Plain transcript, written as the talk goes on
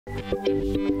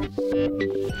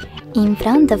In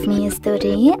front of me is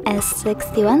DOOGEE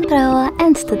S61 Pro,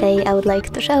 and today I would like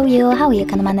to show you how you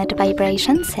can manage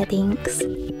vibration settings.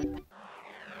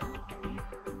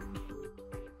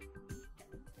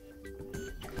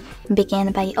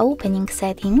 Begin by opening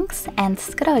settings and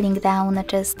scrolling down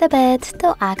just a bit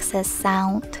to access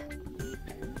sound.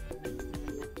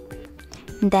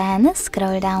 Then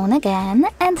scroll down again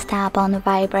and tap on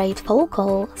Vibrate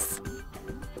Vocals.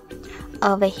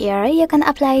 Over here you can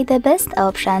apply the best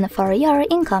option for your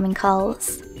incoming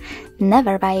calls.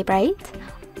 Never vibrate,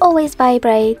 always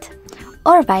vibrate,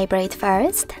 or vibrate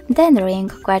first, then ring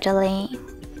gradually.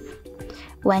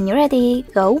 When you're ready,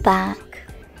 go back.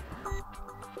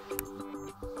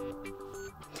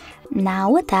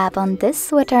 Now tap on this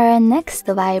switcher next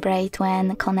to Vibrate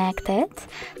when connected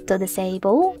to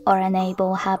disable or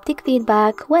enable haptic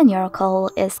feedback when your call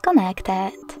is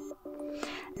connected.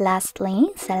 Lastly,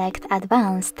 select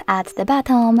Advanced at the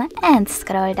bottom and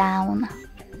scroll down.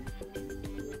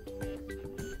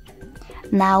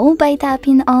 Now, by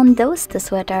tapping on those two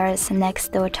switchers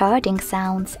next to charging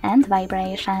sounds and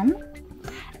vibration,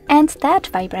 and that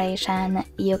vibration,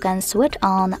 you can switch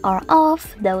on or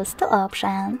off those two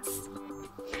options.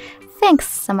 Thanks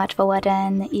so much for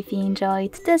watching. If you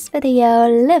enjoyed this video,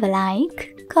 leave a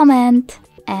like, comment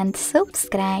and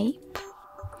subscribe.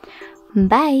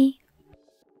 Bye!